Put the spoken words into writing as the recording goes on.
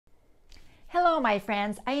my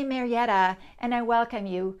friends, I am Marietta and I welcome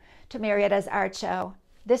you to Marietta's Art Show.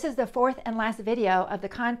 This is the fourth and last video of the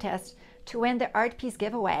contest to win the art piece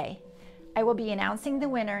giveaway. I will be announcing the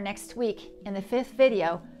winner next week in the fifth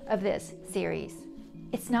video of this series.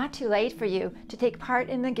 It's not too late for you to take part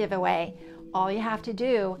in the giveaway. All you have to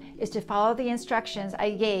do is to follow the instructions I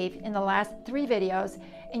gave in the last three videos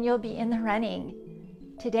and you'll be in the running.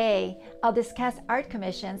 Today, I'll discuss art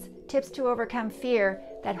commissions, tips to overcome fear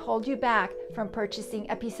that hold you back from purchasing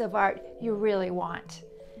a piece of art you really want.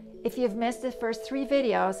 If you've missed the first three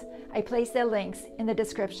videos, I place the links in the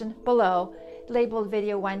description below, labeled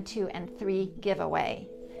video 1, 2, and 3 giveaway.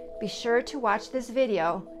 Be sure to watch this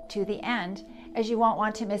video to the end, as you won't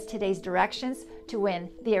want to miss today's directions to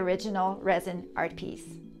win the original resin art piece.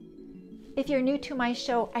 If you're new to my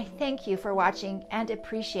show, I thank you for watching and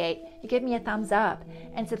appreciate you give me a thumbs up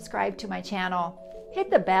and subscribe to my channel. Hit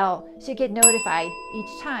the bell so you get notified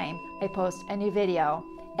each time I post a new video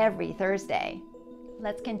every Thursday.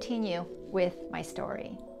 Let's continue with my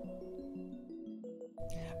story.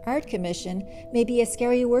 Art commission may be a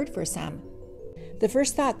scary word for some. The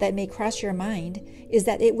first thought that may cross your mind is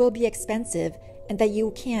that it will be expensive and that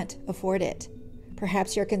you can't afford it.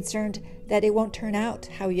 Perhaps you're concerned that it won't turn out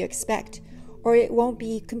how you expect, or it won't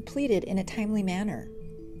be completed in a timely manner.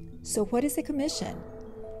 So what is a commission?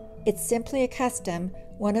 It's simply a custom,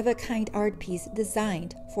 one-of-a-kind art piece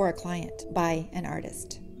designed for a client by an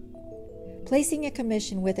artist. Placing a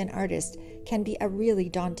commission with an artist can be a really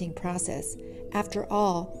daunting process. After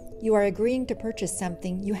all, you are agreeing to purchase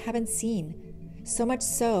something you haven't seen, so much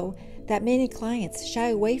so that many clients shy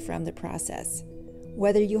away from the process.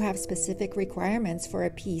 Whether you have specific requirements for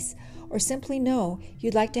a piece or simply know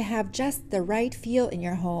you'd like to have just the right feel in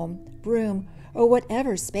your home, room, or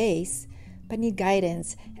whatever space, but need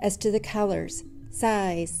guidance as to the colors,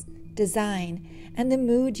 size, design, and the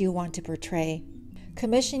mood you want to portray.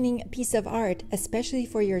 Commissioning a piece of art, especially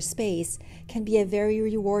for your space, can be a very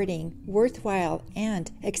rewarding, worthwhile,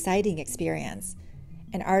 and exciting experience.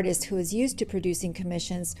 An artist who is used to producing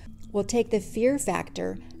commissions will take the fear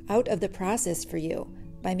factor out of the process for you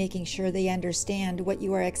by making sure they understand what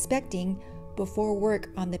you are expecting before work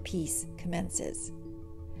on the piece commences.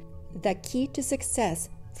 The key to success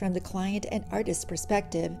from the client and artist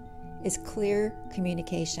perspective is clear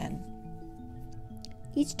communication.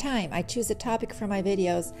 Each time I choose a topic for my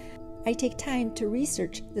videos, I take time to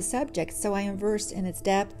research the subject so I am versed in its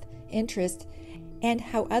depth, interest, and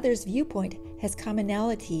how others' viewpoint has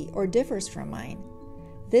commonality or differs from mine.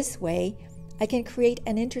 This way, I can create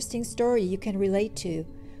an interesting story you can relate to,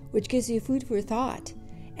 which gives you food for thought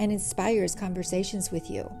and inspires conversations with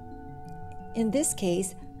you. In this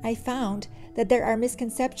case, I found that there are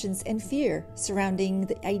misconceptions and fear surrounding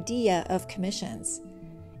the idea of commissions.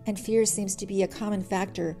 And fear seems to be a common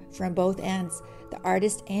factor from both ends, the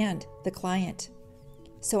artist and the client.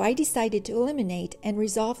 So I decided to eliminate and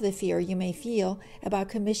resolve the fear you may feel about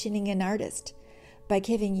commissioning an artist by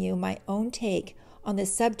giving you my own take on the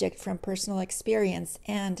subject from personal experience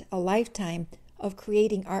and a lifetime of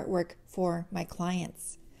creating artwork for my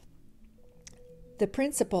clients. The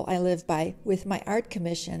principle I live by with my art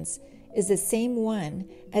commissions is the same one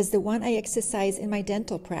as the one I exercise in my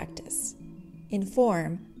dental practice.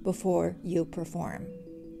 Inform before you perform.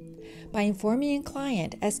 By informing a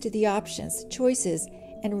client as to the options, choices,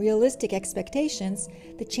 and realistic expectations,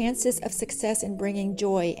 the chances of success in bringing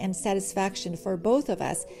joy and satisfaction for both of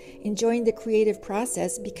us enjoying the creative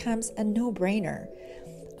process becomes a no-brainer.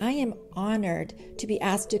 I am honored to be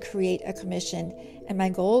asked to create a commission, and my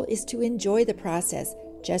goal is to enjoy the process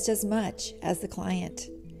just as much as the client.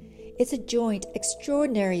 It's a joint,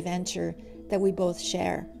 extraordinary venture that we both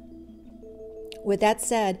share. With that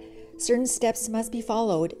said, certain steps must be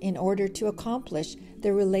followed in order to accomplish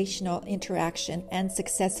the relational interaction and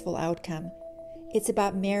successful outcome. It's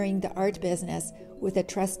about marrying the art business with a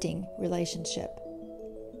trusting relationship.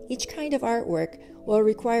 Each kind of artwork will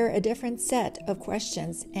require a different set of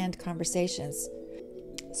questions and conversations.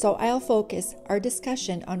 So I'll focus our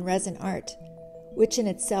discussion on resin art, which in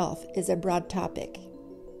itself is a broad topic.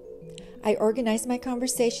 I organize my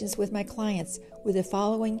conversations with my clients with the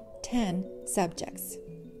following 10 subjects.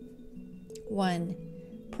 1.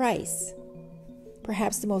 Price.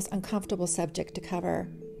 Perhaps the most uncomfortable subject to cover.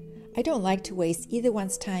 I don't like to waste either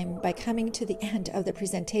one's time by coming to the end of the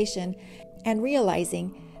presentation and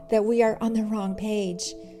realizing that we are on the wrong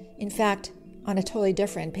page. In fact, on a totally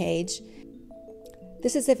different page.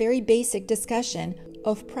 This is a very basic discussion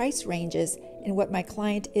of price ranges and what my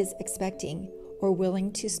client is expecting or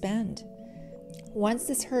willing to spend. Once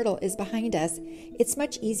this hurdle is behind us, it's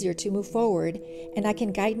much easier to move forward and I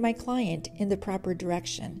can guide my client in the proper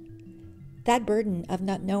direction. That burden of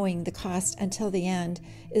not knowing the cost until the end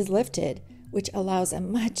is lifted, which allows a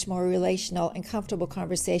much more relational and comfortable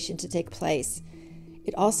conversation to take place.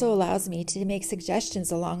 It also allows me to make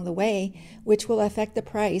suggestions along the way, which will affect the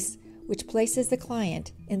price, which places the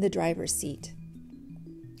client in the driver's seat.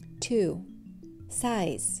 2.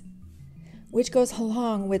 Size, which goes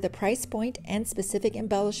along with the price point and specific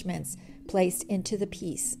embellishments placed into the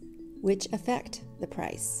piece, which affect the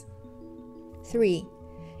price. 3.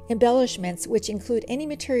 Embellishments, which include any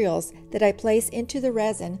materials that I place into the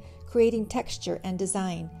resin, creating texture and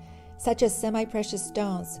design, such as semi-precious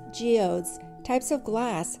stones, geodes, types of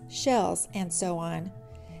glass, shells, and so on.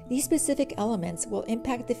 These specific elements will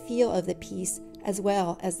impact the feel of the piece as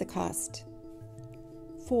well as the cost.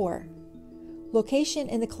 4. Location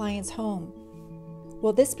in the client's home.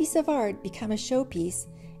 Will this piece of art become a showpiece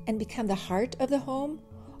and become the heart of the home,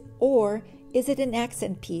 or is it an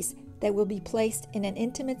accent piece that will be placed in an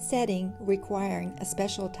intimate setting requiring a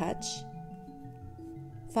special touch?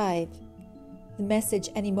 5. The message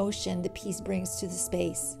and emotion the piece brings to the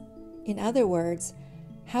space. In other words,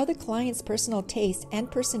 how the client's personal taste and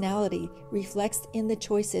personality reflects in the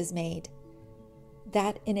choices made.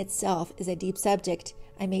 That in itself is a deep subject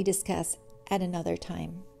I may discuss at another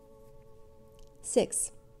time.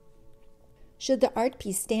 6. Should the art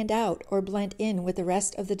piece stand out or blend in with the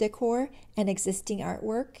rest of the decor and existing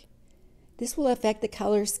artwork? This will affect the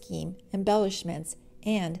color scheme, embellishments,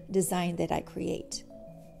 and design that I create.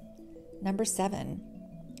 Number 7.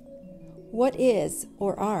 What is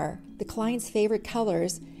or are the client's favorite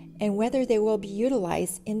colors and whether they will be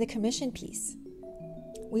utilized in the commission piece?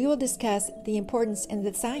 We will discuss the importance and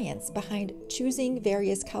the science behind choosing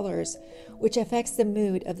various colors, which affects the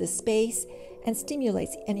mood of the space and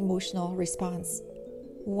stimulates an emotional response,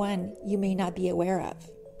 one you may not be aware of.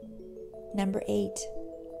 Number 8.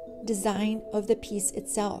 Design of the piece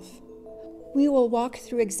itself. We will walk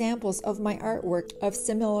through examples of my artwork of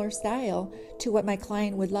similar style to what my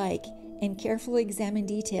client would like and carefully examine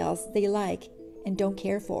details they like and don't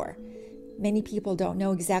care for. Many people don't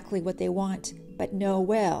know exactly what they want, but know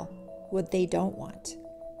well what they don't want.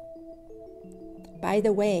 By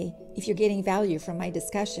the way, if you're getting value from my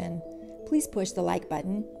discussion, please push the like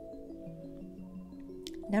button.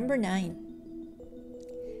 Number 9.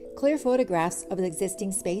 Clear photographs of the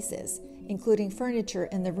existing spaces, including furniture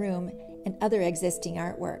in the room and other existing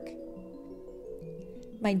artwork.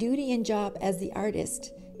 My duty and job as the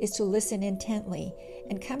artist is to listen intently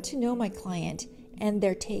and come to know my client and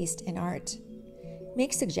their taste in art.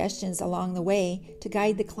 Make suggestions along the way to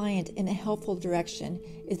guide the client in a helpful direction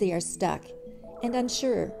if they are stuck and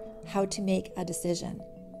unsure how to make a decision.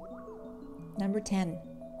 Number 10.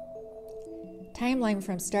 Timeline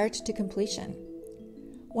from start to completion.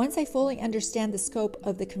 Once I fully understand the scope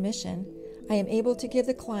of the commission, I am able to give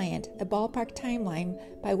the client a ballpark timeline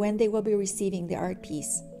by when they will be receiving the art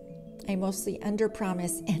piece. I mostly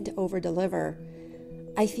under-promise and over-deliver.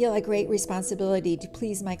 I feel a great responsibility to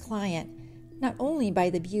please my client, not only by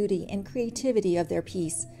the beauty and creativity of their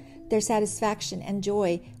piece, their satisfaction and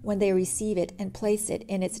joy when they receive it and place it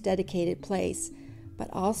in its dedicated place, but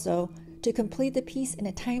also to complete the piece in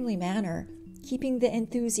a timely manner, keeping the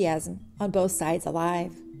enthusiasm on both sides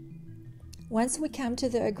alive. Once we come to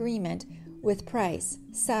the agreement with price,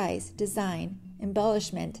 size, design,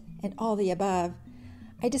 embellishment, and all the above,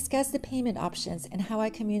 I discuss the payment options and how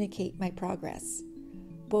I communicate my progress.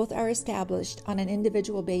 Both are established on an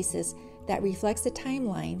individual basis that reflects the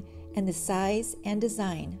timeline and the size and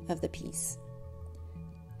design of the piece.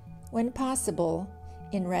 When possible,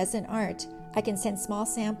 in resin art, I can send small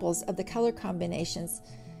samples of the color combinations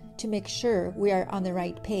to make sure we are on the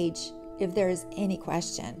right page if there is any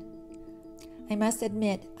question. I must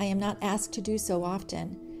admit I am not asked to do so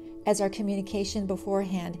often, as our communication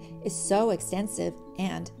beforehand is so extensive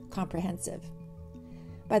and comprehensive.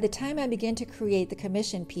 By the time I begin to create the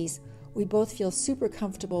commission piece, we both feel super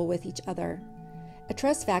comfortable with each other. A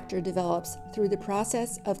trust factor develops through the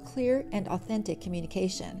process of clear and authentic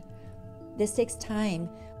communication. This takes time,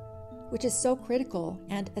 which is so critical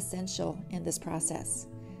and essential in this process.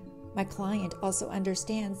 My client also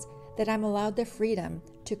understands that I'm allowed the freedom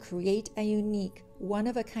to create a unique,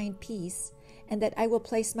 one-of-a-kind piece, and that I will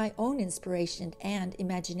place my own inspiration and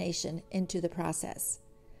imagination into the process.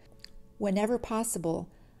 Whenever possible,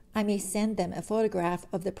 I may send them a photograph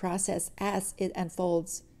of the process as it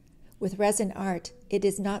unfolds. With resin art, it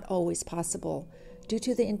is not always possible, due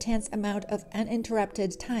to the intense amount of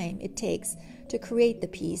uninterrupted time it takes to create the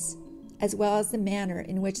piece, as well as the manner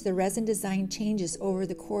in which the resin design changes over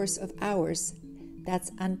the course of hours.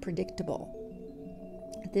 That's unpredictable.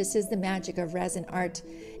 This is the magic of resin art.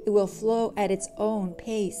 It will flow at its own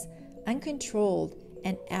pace, uncontrolled,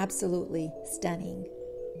 and absolutely stunning.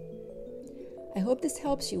 I hope this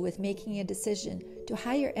helps you with making a decision to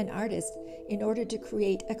hire an artist in order to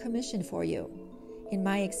create a commission for you. In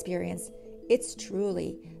my experience, it's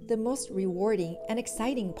truly the most rewarding and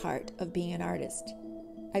exciting part of being an artist.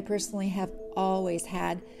 I personally have always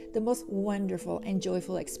had the most wonderful and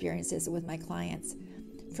joyful experiences with my clients,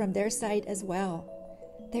 from their side as well.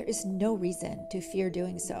 There is no reason to fear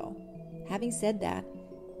doing so. Having said that,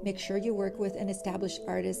 make sure you work with an established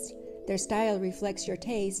artist, their style reflects your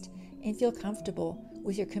taste, and feel comfortable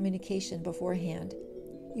with your communication beforehand.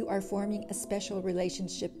 You are forming a special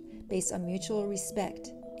relationship based on mutual respect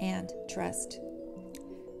and trust.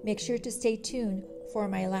 Make sure to stay tuned for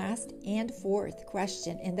my last and fourth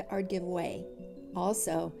question in the art giveaway.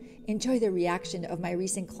 Also, enjoy the reaction of my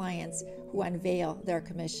recent clients who unveil their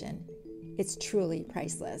commission. It's truly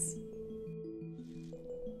priceless.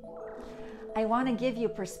 I want to give you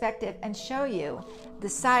perspective and show you the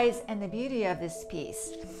size and the beauty of this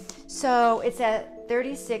piece. So it's a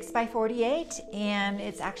 36 by 48, and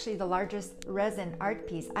it's actually the largest resin art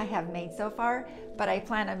piece I have made so far, but I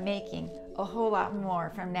plan on making a whole lot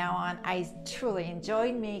more from now on. I truly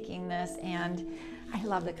enjoyed making this, and I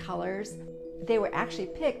love the colors. They were actually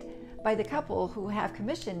picked by the couple who have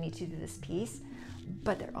commissioned me to do this piece,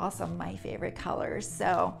 but they're also my favorite colors.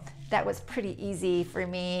 So that was pretty easy for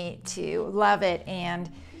me to love it and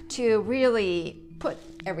to really put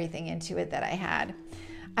everything into it that I had.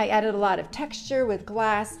 I added a lot of texture with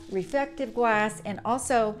glass, reflective glass, and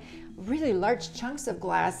also really large chunks of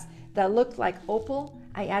glass that looked like opal.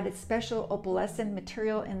 I added special opalescent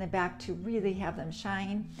material in the back to really have them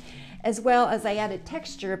shine, as well as I added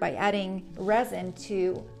texture by adding resin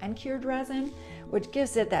to uncured resin, which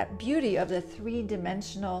gives it that beauty of the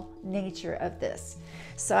three-dimensional nature of this.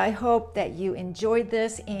 So I hope that you enjoyed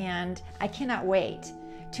this, and I cannot wait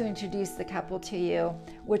to introduce the couple to you,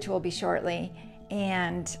 which will be shortly.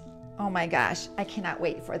 And oh my gosh, I cannot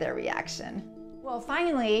wait for their reaction. Well,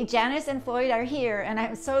 finally, Janice and Floyd are here, and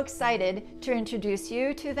I'm so excited to introduce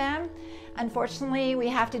you to them. Unfortunately, we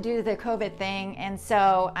have to do the COVID thing, and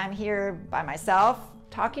so I'm here by myself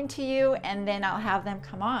talking to you, and then I'll have them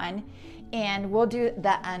come on and we'll do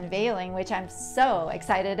the unveiling, which I'm so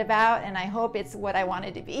excited about, and I hope it's what I want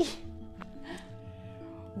it to be.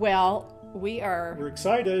 Well, we're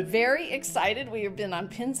excited. Very excited. We have been on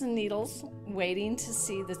pins and needles waiting to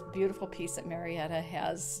see this beautiful piece that Marietta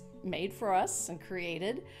has made for us and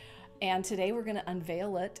created. And today we're going to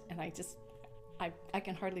unveil it, and I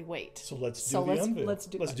can hardly wait. So let's do the unveil. Let's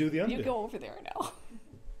do the unveil. You go over there now.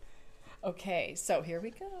 Okay, so here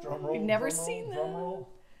we go. Drum roll, We've never drum seen roll, that. drum roll.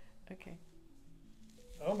 Okay.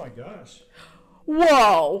 Oh my gosh.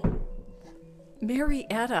 Whoa!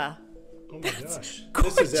 Marietta. Oh my gosh.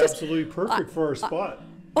 Gorgeous. This is absolutely perfect for our spot.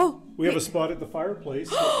 We have a wait. spot at the fireplace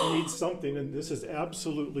that needs something, and this is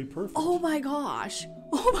absolutely perfect. Oh my gosh.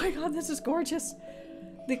 Oh my God, this is gorgeous.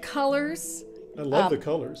 The colors. I love the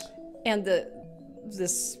colors. And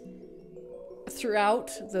this throughout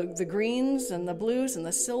the greens and the blues and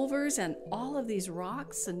the silvers and all of these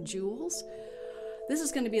rocks and jewels. This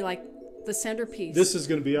is going to be like the centerpiece. This is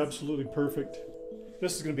going to be absolutely perfect.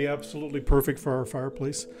 This is going to be absolutely perfect for our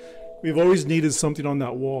fireplace. We've always needed something on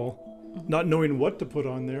that wall, not knowing what to put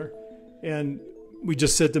on there. And we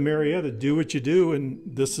just said to Marietta, do what you do, and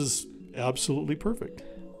this is absolutely perfect.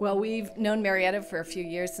 Well, we've known Marietta for a few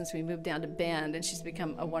years since we moved down to Bend, and she's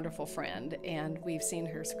become a wonderful friend. And we've seen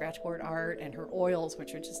her scratchboard art and her oils,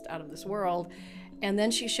 which are just out of this world. And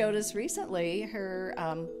then she showed us recently her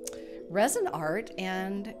resin art,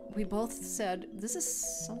 and we both said, this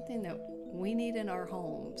is something that we need in our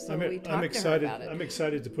home. So we talked to her about it. I'm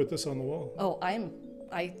excited to put this on the wall. Oh,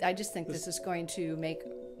 I just think this is going to make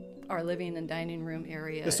our living and dining room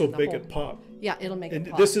area. This will make it pop. Yeah, it'll make it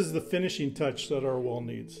pop. This is the finishing touch that our wall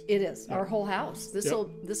needs. It is. Our whole house. This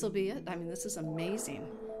will be it. I mean, this is amazing.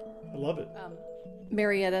 I love it.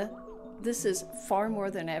 Marietta, this is far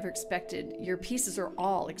more than I ever expected. Your pieces are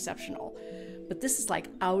all exceptional, but this is like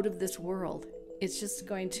out of this world. It's just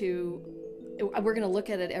going to, we're going to look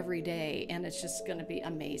at it every day, and it's just going to be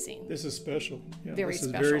amazing. This is special. Yeah, very this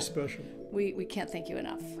special. is very special. We can't thank you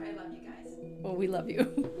enough. I love you guys. Well, we love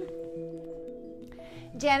you.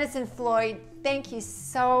 Janice and Floyd, thank you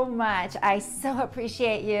so much. I so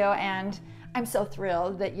appreciate you, and I'm so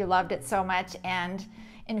thrilled that you loved it so much. And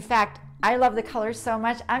in fact, I love the colors so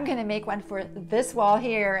much. I'm going to make one for this wall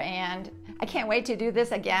here, and I can't wait to do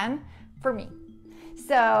this again for me.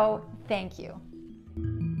 So thank you.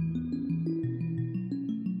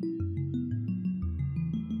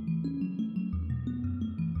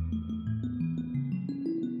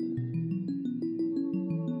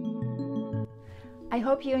 I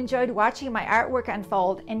hope you enjoyed watching my artwork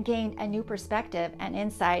unfold and gained a new perspective and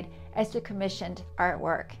insight as to commissioned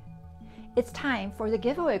artwork. It's time for the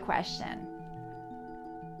giveaway question.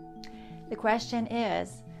 The question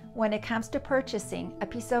is, when it comes to purchasing a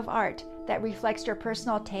piece of art that reflects your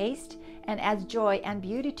personal taste and adds joy and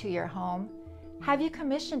beauty to your home, have you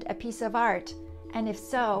commissioned a piece of art? And if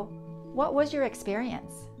so, what was your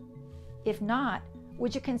experience? If not,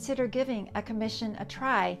 would you consider giving a commission a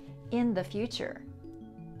try in the future?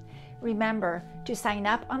 Remember to sign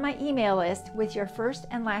up on my email list with your first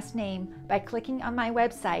and last name by clicking on my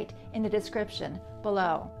website in the description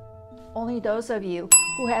below. Only those of you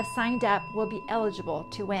who have signed up will be eligible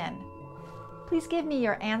to win. Please give me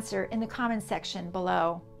your answer in the comment section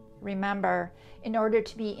below. Remember, in order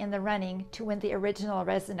to be in the running to win the original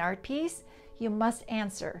resin art piece, you must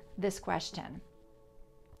answer this question.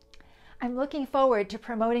 I'm looking forward to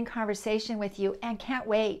promoting conversation with you and can't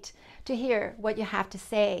wait to hear what you have to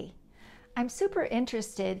say. I'm super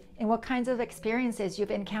interested in what kinds of experiences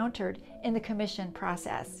you've encountered in the commission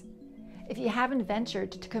process. If you haven't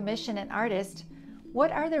ventured to commission an artist,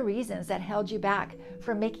 what are the reasons that held you back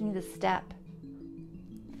from making this step?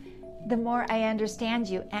 The more I understand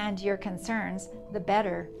you and your concerns, the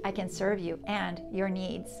better I can serve you and your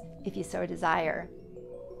needs, if you so desire.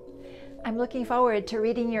 I'm looking forward to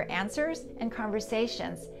reading your answers and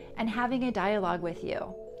conversations and having a dialogue with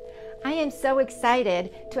you. I am so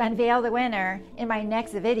excited to unveil the winner in my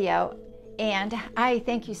next video, and I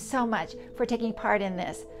thank you so much for taking part in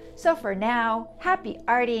this. So for now, happy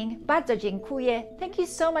arting, bardzo dziękuję. Thank you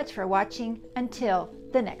so much for watching. Until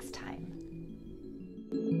the next time.